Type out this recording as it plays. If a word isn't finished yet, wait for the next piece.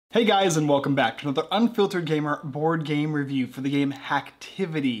Hey guys, and welcome back to another Unfiltered Gamer board game review for the game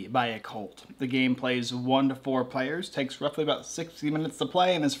Hacktivity by Occult. The game plays 1 to 4 players, takes roughly about 60 minutes to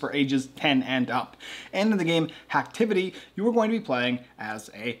play, and is for ages 10 and up. And in the game Hacktivity, you are going to be playing as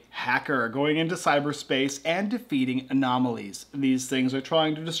a hacker, going into cyberspace and defeating anomalies. These things are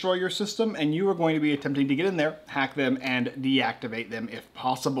trying to destroy your system, and you are going to be attempting to get in there, hack them, and deactivate them if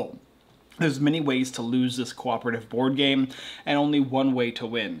possible. There's many ways to lose this cooperative board game, and only one way to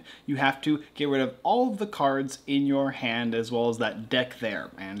win. You have to get rid of all of the cards in your hand as well as that deck there,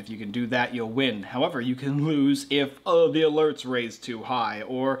 and if you can do that, you'll win. However, you can lose if the alert's raised too high,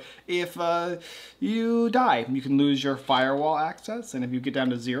 or if you die. You can lose your firewall access, and if you get down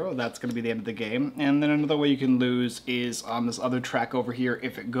to 0, that's going to be the end of the game. And then another way you can lose is on this other track over here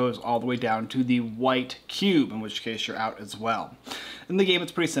if it goes all the way down to the white cube, in which case you're out as well. In the game,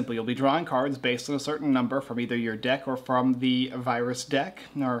 it's pretty simple. You'll be drawing cards based on a certain number from either your deck or from the virus deck,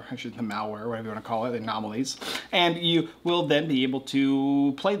 or actually the malware, whatever you want to call it, the anomalies, and you will then be able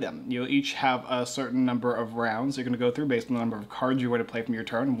to play them. You'll each have a certain number of rounds you're going to go through based on the number of cards you're going to play from your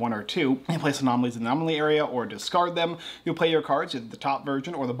turn, 1 or 2. You place anomalies in the anomaly area or discard them. You'll play your cards, either the top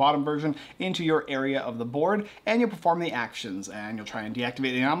version or the bottom version, into your area of the board, and you'll perform the actions, and you'll try and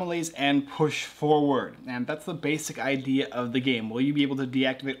deactivate the anomalies and push forward. And that's the basic idea of the game. Will you be able to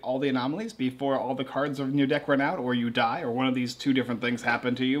deactivate all the anomalies before all the cards in your deck run out, or you die, or one of these 2 different things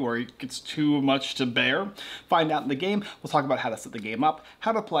happen to you, or it gets too much to bear? Find out in the game. We'll talk about how to set the game up,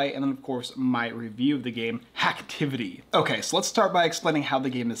 how to play, and then of course my review of the game, Hacktivity. Okay, so let's start by explaining how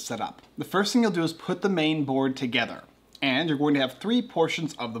the game is set up. The first thing you'll do is put the main board together. And you're going to have 3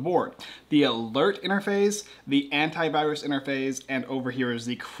 portions of the board: the alert interface, the antivirus interface, and over here is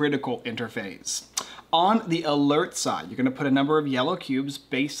the critical interface. On the alert side, you're going to put a number of yellow cubes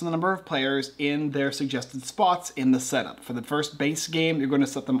based on the number of players in their suggested spots in the setup. For the first base game, you're going to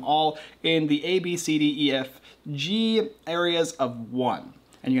set them all in the A, B, C, D, E, F, G areas of 1.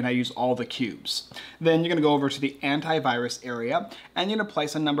 And you're going to use all the cubes. Then you're going to go over to the antivirus area, and you're going to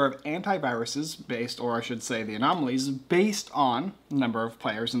place a number of antiviruses based, or I should say the anomalies, based on the number of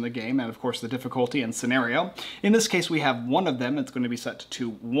players in the game, and of course the difficulty and scenario. In this case, we have 1 of them. It's going to be set to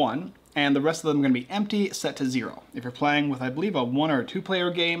 1. And the rest of them are going to be empty, set to 0. If you're playing with, I believe, a 1 or 2 player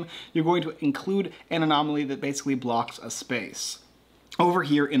game, you're going to include an anomaly that basically blocks a space. Over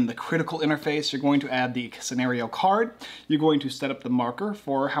here in the critical interface, you're going to add the scenario card. You're going to set up the marker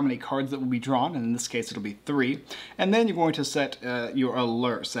for how many cards that will be drawn, and in this case it'll be 3. And then you're going to set your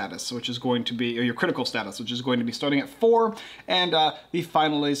alert status, which is going to be, or your critical status, which is going to be starting at 4, and the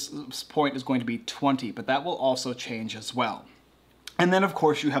finalist point is going to be 20, but that will also change as well. And then, of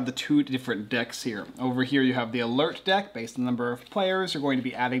course, you have the 2 different decks here. Over here, you have the alert deck based on the number of players. You're going to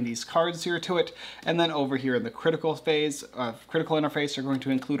be adding these cards here to it. And then over here in the critical phase, critical interface, you're going to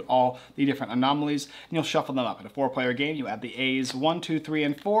include all the different anomalies, and you'll shuffle them up. In a 4-player game, you add the A's 1, 2, 3,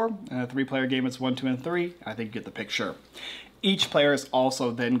 and 4. In a 3-player game, it's 1, 2, and 3. I think you get the picture. Each player is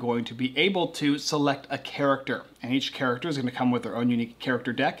also then going to be able to select a character, and each character is going to come with their own unique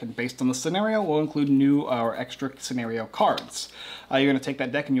character deck, and based on the scenario, we'll include new or extra scenario cards. You're going to take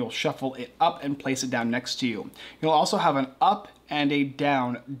that deck and you'll shuffle it up and place it down next to you. You'll also have an up and a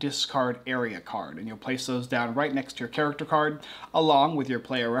down discard area card, and you'll place those down right next to your character card, along with your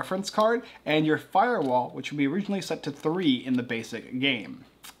player reference card and your firewall, which will be originally set to 3 in the basic game.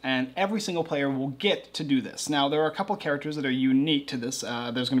 And every single player will get to do this. Now, there are a couple characters that are unique to this.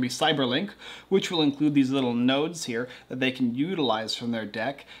 There's going to be Cyberlink, which will include these little nodes here that they can utilize from their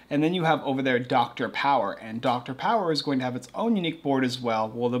deck. And then you have over there Dr. Power, and Dr. Power is going to have its own unique board as well.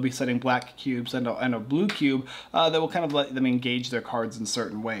 Well, they'll be setting black cubes and a blue cube that will kind of let them engage their cards in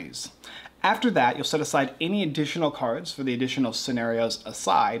certain ways. After that, you'll set aside any additional cards for the additional scenarios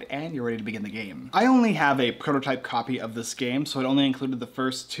aside, and you're ready to begin the game. I only have a prototype copy of this game, so it only included the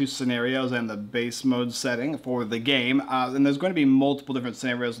first 2 scenarios and the base mode setting for the game. And there's going to be multiple different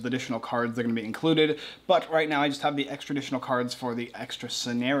scenarios with additional cards that are going to be included, but right now I just have the extra additional cards for the extra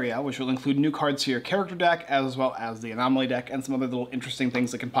scenario, which will include new cards to your character deck, as well as the anomaly deck, and some other little interesting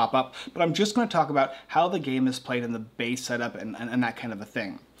things that can pop up. But I'm just going to talk about how the game is played in the base setup and that kind of a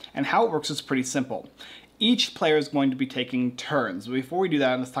thing. And how it works is pretty simple. Each player is going to be taking turns. Before we do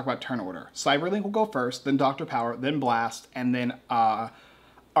that, let's talk about turn order. Cyberlink will go first, then Dr. Power, then Blast, and then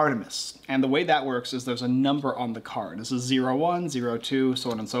Artemis. And the way that works is there's a number on the card. This is 01, 02,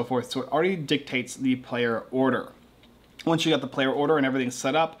 so on and so forth. So it already dictates the player order. Once you got the player order and everything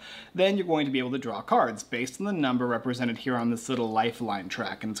set up, then you're going to be able to draw cards based on the number represented here on this little lifeline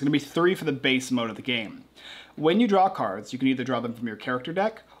track. And it's going to be 3 for the base mode of the game. When you draw cards, you can either draw them from your character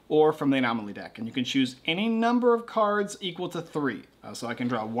deck or from the anomaly deck. And you can choose any number of cards equal to 3. So I can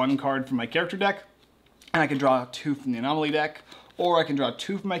draw 1 card from my character deck, and I can draw 2 from the anomaly deck, or I can draw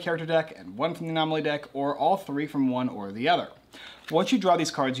 2 from my character deck and 1 from the anomaly deck, or all 3 from one or the other. Once you draw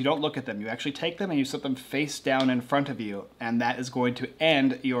these cards, you don't look at them. You actually take them and you set them face down in front of you, and that is going to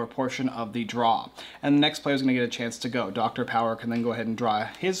end your portion of the draw. And the next player is going to get a chance to go. Dr. Power can then go ahead and draw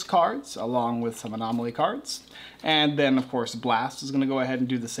his cards along with some anomaly cards. And then, of course, Blast is going to go ahead and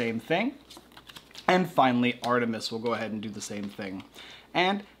do the same thing. And finally, Artemis will go ahead and do the same thing.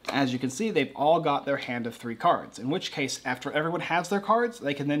 And as you can see, they've all got their hand of 3 cards, in which case, after everyone has their cards,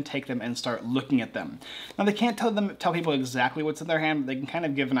 they can then take them and start looking at them. Now, they can't tell people exactly what's in their hand, but they can kind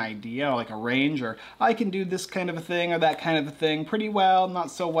of give an idea, or like a range, or I can do this kind of a thing or that kind of a thing pretty well,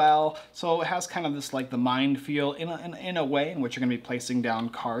 not so well. So it has kind of this like the mind feel in a way in which you're going to be placing down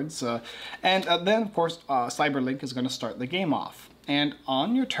cards. Then, of course, Cyberlink is going to start the game off. And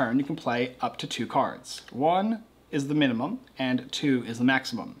on your turn, you can play up to 2 cards. 1 is the minimum, and 2 is the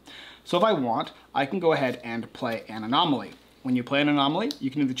maximum. So if I want, I can go ahead and play an anomaly. When you play an anomaly, you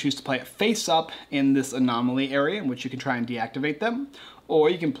can either choose to play it face up in this anomaly area, in which you can try and deactivate them, or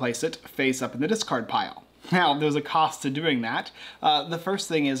you can place it face up in the discard pile. Now, there's a cost to doing that. The first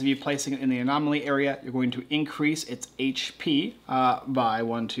thing is if you're placing it in the anomaly area, you're going to increase its HP by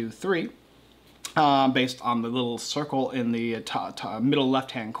 1, 2, 3, based on the little circle in the middle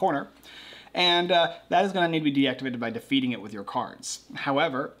left-hand corner. And that is going to need to be deactivated by defeating it with your cards.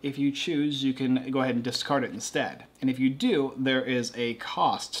 However, if you choose, you can go ahead and discard it instead. And if you do, there is a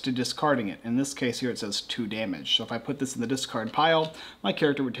cost to discarding it. In this case here, it says 2 damage. So if I put this in the discard pile, my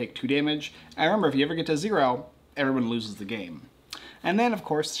character would take 2 damage. And remember, if you ever get to 0, everyone loses the game. And then, of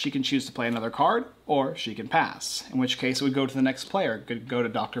course, she can choose to play another card, or she can pass, in which case it would go to the next player. It could go to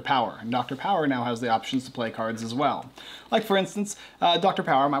Dr. Power, and Dr. Power now has the options to play cards as well. Like, for instance, Dr.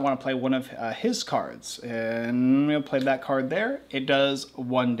 Power might want to play one of his cards, and we'll play that card there. It does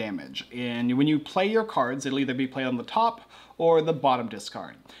 1 damage, and when you play your cards, it'll either be played on the top or the bottom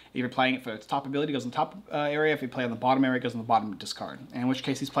discard. If you're playing it for its top ability, it goes in the top area. If you play on the bottom area, it goes in the bottom discard. And in which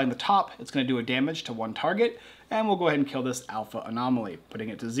case he's playing the top, it's going to do a damage to 1 target, and we'll go ahead and kill this alpha anomaly, putting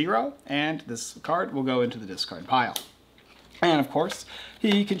it to 0, and this card will go into the discard pile. And of course,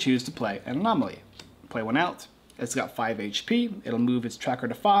 he can choose to play an anomaly. Play one out. It's got 5 HP, it'll move its tracker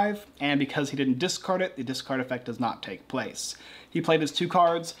to 5, and because he didn't discard it, the discard effect does not take place. He played his 2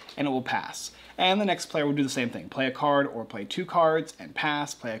 cards, and it will pass. And the next player will do the same thing. Play a card or play 2 cards and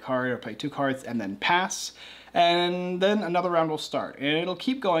pass, play a card or play 2 cards and then pass. And then another round will start. And it'll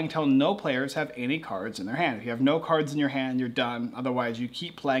keep going until no players have any cards in their hand. If you have no cards in your hand, you're done. Otherwise, you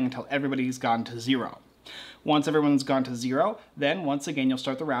keep playing until everybody's gone to 0. Once everyone's gone to 0, then once again you'll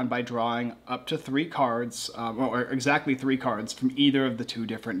start the round by drawing up to 3 cards, or exactly 3 cards from either of the 2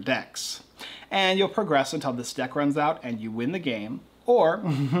 different decks. And you'll progress until this deck runs out and you win the game, or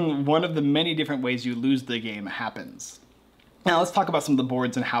one of the many different ways you lose the game happens. Now let's talk about some of the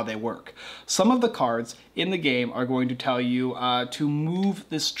boards and how they work. Some of the cards in the game are going to tell you to move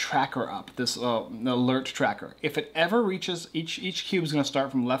this tracker up, this alert tracker. If it ever reaches, each cube is going to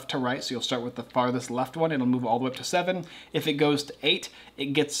start from left to right, so you'll start with the farthest left one, it'll move all the way up to 7. If it goes to 8, it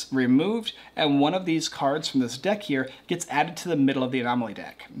gets removed, and one of these cards from this deck here gets added to the middle of the anomaly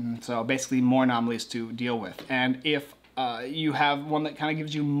deck. So basically more anomalies to deal with. And if you have one that kind of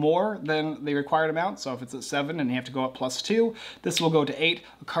gives you more than the required amount. So if it's at 7 and you have to go up +2, this will go to 8,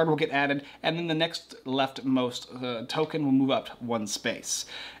 a card will get added, and then the next leftmost token will move up 1 space.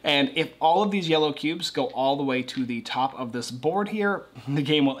 And if all of these yellow cubes go all the way to the top of this board here, the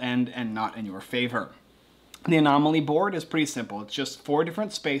game will end and not in your favor. The anomaly board is pretty simple. It's just 4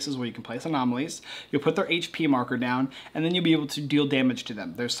 different spaces where you can place anomalies. You'll put their HP marker down, and then you'll be able to deal damage to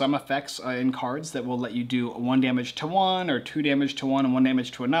them. There's some effects in cards that will let you do 1 damage to one, or 2 damage to one and 1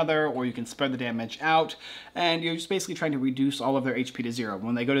 damage to another, or you can spread the damage out, and you're just basically trying to reduce all of their HP to 0.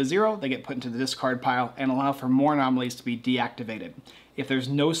 When they go to 0, they get put into the discard pile and allow for more anomalies to be deactivated. If there's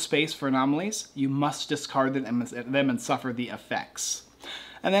no space for anomalies, you must discard them and suffer the effects.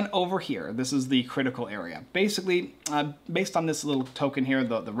 And then over here, this is the critical area. Basically, based on this little token here,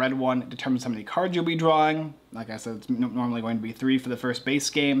 the red one, it determines how many cards you'll be drawing. Like I said, it's normally going to be 3 for the first base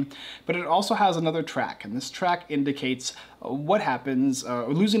game. But it also has another track, and this track indicates what happens,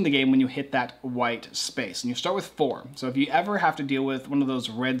 losing the game when you hit that white space. And you start with 4. So if you ever have to deal with one of those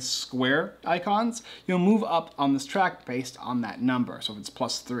red square icons, you'll move up on this track based on that number, so if it's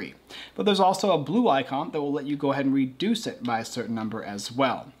 +3. But there's also a blue icon that will let you go ahead and reduce it by a certain number as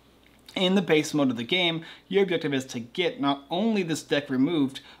well. In the base mode of the game, your objective is to get not only this deck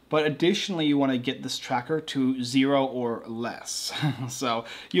removed, but additionally you want to get this tracker to 0 or less. So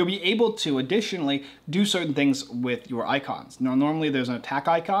you'll be able to additionally do certain things with your icons. Now normally there's an attack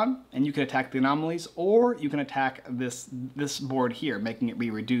icon, and you can attack the anomalies, or you can attack this board here, making it be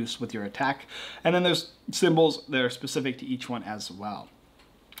reduced with your attack. And then there's symbols that are specific to each one as well.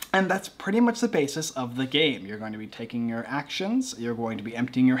 And that's pretty much the basis of the game. You're going to be taking your actions, you're going to be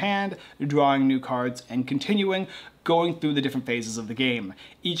emptying your hand, drawing new cards, and continuing going through the different phases of the game.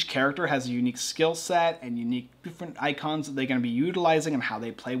 Each character has a unique skill set and unique different icons that they're going to be utilizing and how they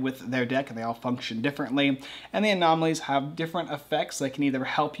play with their deck, and they all function differently. And the anomalies have different effects that can either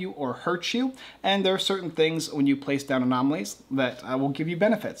help you or hurt you, and there are certain things when you place down anomalies that will give you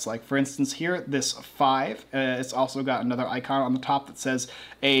benefits. Like for instance here, this 5, it's also got another icon on the top that says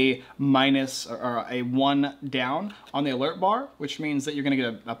a minus or a 1 down on the alert bar, which means that you're going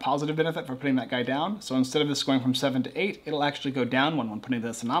to get a positive benefit for putting that guy down. So instead of this going from 7 to 8, it'll actually go down 1 when putting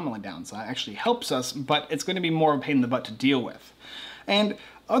this anomaly down. So that actually helps us, but it's going to be more of a pain in the butt to deal with. And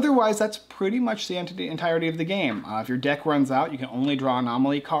otherwise, that's pretty much the entirety of the game. If your deck runs out, you can only draw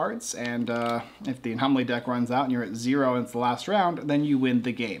anomaly cards, and if the anomaly deck runs out and you're at 0 and it's the last round, then you win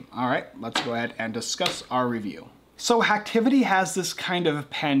the game. All right, let's go ahead and discuss our review. So Hacktivity has this kind of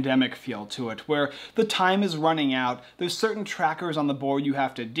pandemic feel to it, where the time is running out. There's certain trackers on the board you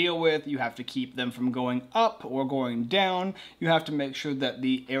have to deal with. You have to keep them from going up or going down. You have to make sure that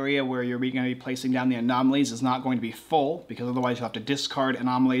the area where you're going to be placing down the anomalies is not going to be full, because otherwise you'll have to discard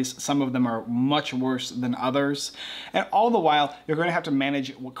anomalies. Some of them are much worse than others. And all the while, you're going to have to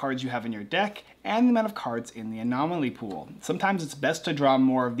manage what cards you have in your deck and the amount of cards in the anomaly pool. Sometimes it's best to draw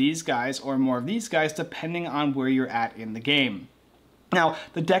more of these guys or more of these guys depending on where you're at in the game. Now,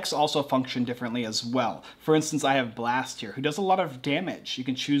 the decks also function differently as well. For instance, I have Blast here, who does a lot of damage. You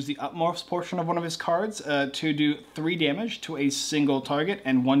can choose the upmost portion of one of his cards to do 3 damage to a single target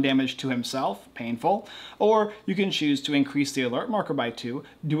and 1 damage to himself, painful. Or you can choose to increase the alert marker by 2,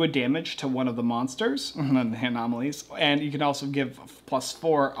 do a damage to one of the monsters, the anomalies, and you can also give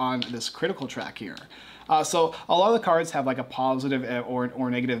 +4 on this critical track here. So a lot of the cards have like a positive or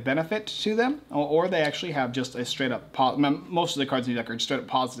negative benefit to them, or they actually have just a straight up, most of the cards in the deck are straight up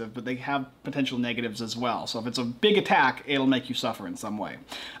positive, but they have potential negatives as well. So if it's a big attack, it'll make you suffer in some way.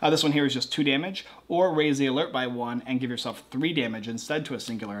 This one here is just 2 damage, or raise the alert by 1 and give yourself 3 damage instead to a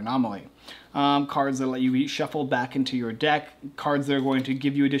singular anomaly. Cards that let you shuffle back into your deck, cards that are going to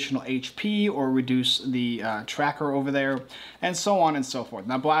give you additional HP or reduce the tracker over there, and so on and so forth.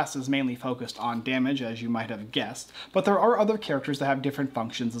 Now Blast is mainly focused on damage, as you might have guessed, but there are other characters that have different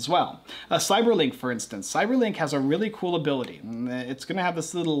functions as well. Cyberlink, for instance. Cyberlink has a really cool ability. It's going to have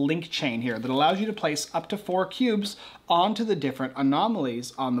this little link chain here that allows you to place up to 4 cubes onto the different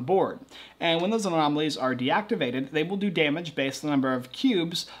anomalies on the board. And when those anomalies are deactivated, they will do damage based on the number of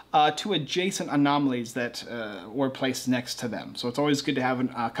cubes to adjacent anomalies that were placed next to them. So it's always good to have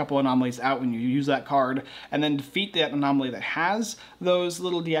a couple anomalies out when you use that card, and then defeat that anomaly that has those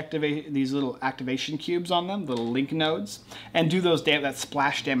little these little activation cubes on them, little link nodes, and do that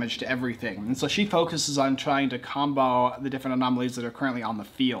splash damage to everything. And so she focuses on trying to combo the different anomalies that are currently on the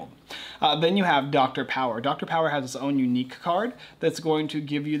field. Then you have Dr. Power. Dr. Power has his own unique card that's going to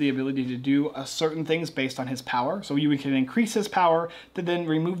give you the ability to do certain things based on his power. So you can increase his power to then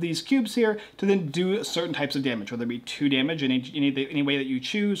remove these cubes here to then do certain types of damage, whether it be 2 damage in any way that you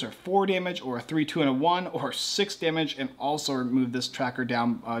choose, or 4 damage, or a 3, 2, and a 1, or 6 damage, and also remove this tracker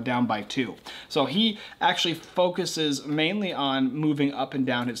down by 2. So he actually focuses mainly on moving up and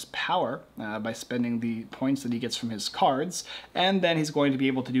down his power by spending the points that he gets from his cards, and then he's going to be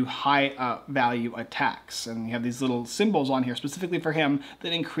able to do high value attacks. And you have these little symbols on here specifically for him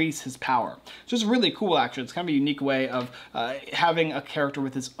that increase his power. It's just really cool, actually. It's kind of a unique way of having a character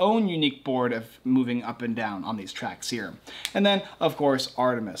with his own unique board of moving up and down on these tracks here. And then, of course,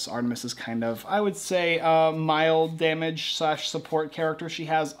 Artemis. Artemis is kind of, I would say, a mild damage / support character. She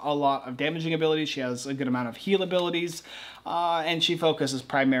has a lot of damaging abilities. She has a good amount of heal abilities. And she focuses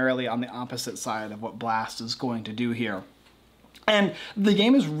primarily on the opposite side of what Blast is going to do here. And the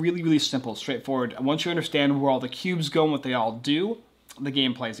game is really, really simple, straightforward. Once you understand where all the cubes go and what they all do, the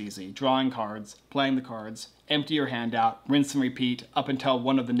game plays easy. Drawing cards, playing the cards, empty your hand out, rinse and repeat up until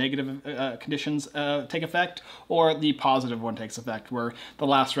one of the negative conditions take effect, or the positive one takes effect, where the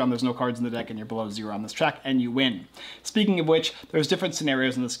last round there's no cards in the deck and you're below 0 on this track and you win. Speaking of which, there's different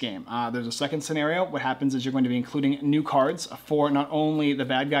scenarios in this game. There's a second scenario. What happens is you're going to be including new cards for not only the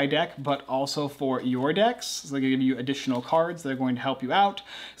bad guy deck, but also for your decks. So they're going to give you additional cards that are going to help you out.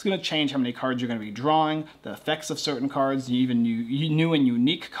 It's going to change how many cards you're going to be drawing, the effects of certain cards, even new and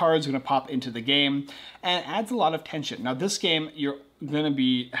unique cards are going to pop into the game, and it adds a lot of tension. Now this game, you're going to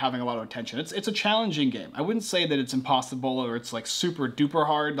be having a lot of tension. It's a challenging game. I wouldn't say that it's impossible or it's like super duper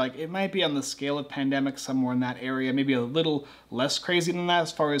hard. Like it might be on the scale of Pandemic, somewhere in that area, maybe a little less crazy than that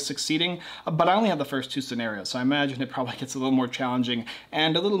as far as succeeding, but I only have the first 2 scenarios, so I imagine it probably gets a little more challenging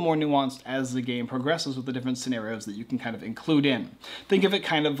and a little more nuanced as the game progresses with the different scenarios that you can kind of include in. Think of it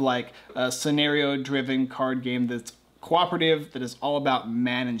kind of like a scenario-driven card game that's cooperative, that is all about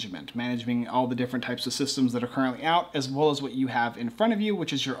managing all the different types of systems that are currently out, as well as what you have in front of you,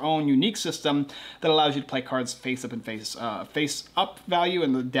 which is your own unique system that allows you to play cards face up and face up value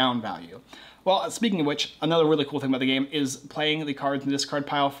and the down value. Well, speaking of which, another really cool thing about the game is playing the cards in the discard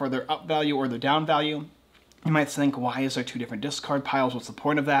pile for their up value or their down value. You might think, why is there 2 different discard piles? What's the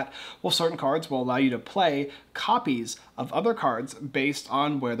point of that? Well, certain cards will allow you to play copies of other cards based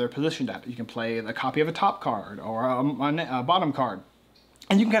on where they're positioned at. You can play a copy of a top card or a bottom card.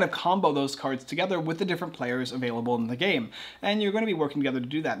 And you can kind of combo those cards together with the different players available in the game. And you're going to be working together to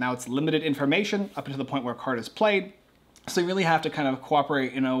do that. Now, it's limited information up until the point where a card is played. So you really have to kind of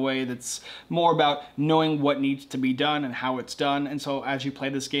cooperate in a way that's more about knowing what needs to be done and how it's done. And so as you play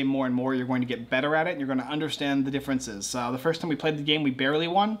this game more and more, you're going to get better at it and you're going to understand the differences. The first time we played the game, we barely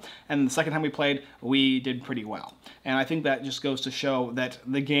won. And the second time we played, we did pretty well. And I think that just goes to show that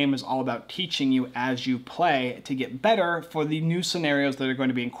the game is all about teaching you as you play to get better for the new scenarios that are going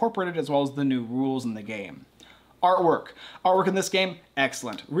to be incorporated, as well as the new rules in the game. Artwork in this game,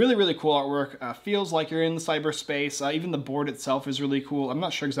 excellent. Really, really cool artwork. Feels like you're in cyberspace. Even the board itself is really cool. I'm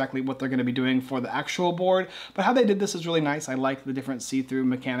not sure exactly what they're going to be doing for the actual board, but how they did this is really nice. I like the different see-through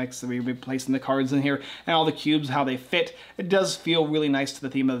mechanics that we've been placing the cards in here, and all the cubes, how they fit. It does feel really nice to the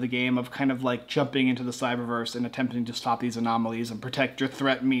theme of the game of kind of like jumping into the cyberverse and attempting to stop these anomalies and protect your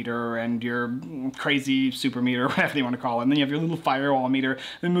threat meter and your crazy super meter, whatever you want to call it. And then you have your little firewall meter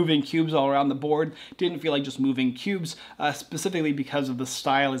and moving cubes all around the board. Didn't feel like just moving cubes, specifically because of the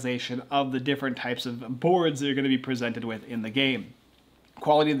stylization of the different types of boards that you're going to be presented with in the game.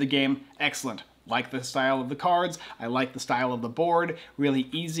 Quality of the game, excellent. Like the style of the cards, I like the style of the board, really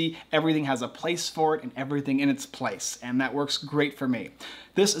easy. Everything has a place for it and everything in its place, and that works great for me.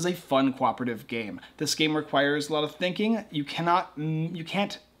 This is a fun cooperative game. This game requires a lot of thinking. You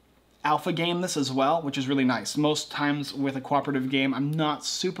can't alpha game this as well, which is really nice. Most times with a cooperative game, I'm not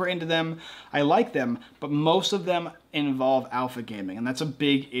super into them. I like them, but most of them involve alpha gaming, and that's a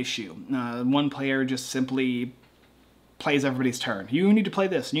big issue. One player just simply plays everybody's turn. You need to play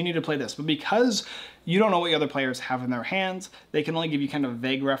this, and you need to play this. But because you don't know what the other players have in their hands, they can only give you kind of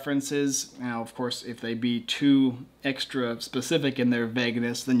vague references. Now, of course, if they be too extra specific in their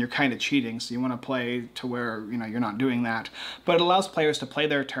vagueness, then you're kind of cheating. So you want to play to where, you're not doing that. But it allows players to play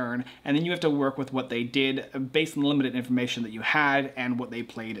their turn, and then you have to work with what they did based on the limited information that you had and what they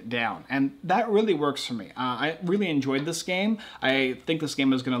played down. And that really works for me. I really enjoyed this game. I think this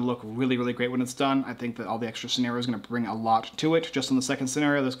game is going to look really, really great when it's done. I think that all the extra scenarios are going to bring a lot to it. Just on the second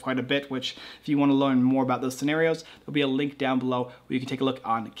scenario, there's quite a bit, which if you want to learn more about those scenarios, there'll be a link down below where you can take a look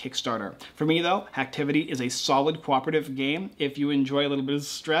on Kickstarter. For me though, Hacktivity is a solid cooperative game if you enjoy a little bit of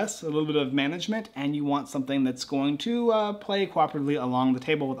stress, a little bit of management, and you want something that's going to play cooperatively along the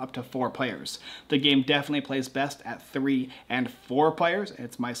table with up to 4 players. The game definitely plays best at 3 and 4 players.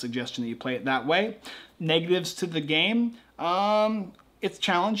 It's my suggestion that you play it that way. Negatives to the game, it's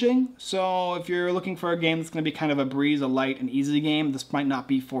challenging, so if you're looking for a game that's going to be kind of a breeze, a light and easy game, this might not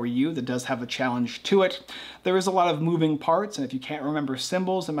be for you. That does have a challenge to it. There is a lot of moving parts, and if you can't remember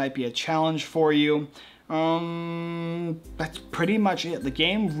symbols, it might be a challenge for you. That's pretty much it. The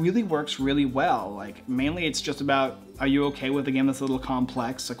game really works really well. Like, mainly it's just about, are you okay with a game that's a little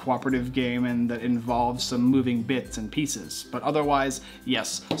complex, a cooperative game, and that involves some moving bits and pieces? But otherwise,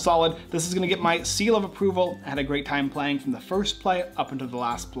 yes, solid. This is gonna get my seal of approval. I had a great time playing from the first play up until the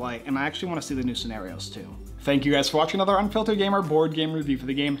last play, and I actually wanna see the new scenarios too. Thank you guys for watching another Unfiltered Gamer board game review for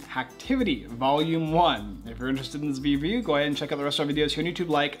the game Hacktivity Volume 1. If you're interested in this review, go ahead and check out the rest of our videos here on YouTube.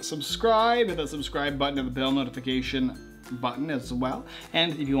 Like, subscribe, hit that subscribe button and the bell notification button as well.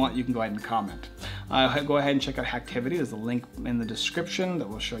 And if you want, you can go ahead and comment. Go ahead and check out Hacktivity. There's a link in the description that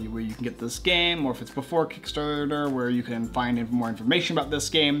will show you where you can get this game, or if it's before Kickstarter, where you can find more information about this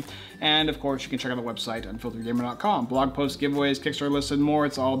game. And of course, you can check out the website, unfilteredgamer.com. Blog posts, giveaways, Kickstarter lists, and more.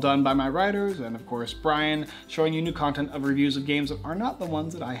 It's all done by my writers. And of course, Brian, showing you new content of reviews of games that are not the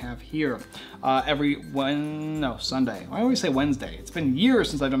ones that I have here. Sunday. I always say Wednesday. It's been years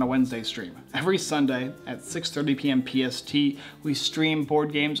since I've done a Wednesday stream. Every Sunday at 6:30 p.m. PST, we stream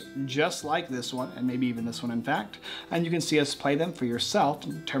board games just like this one, and maybe even this one in fact, and you can see us play them for yourself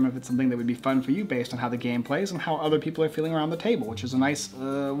to determine if it's something that would be fun for you based on how the game plays and how other people are feeling around the table, which is a nice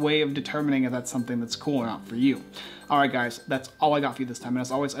way of determining if that's something that's cool or not for you. Alright guys, that's all I got for you this time, and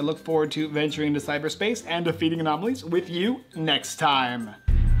as always, I look forward to venturing into cyberspace and defeating anomalies with you next time.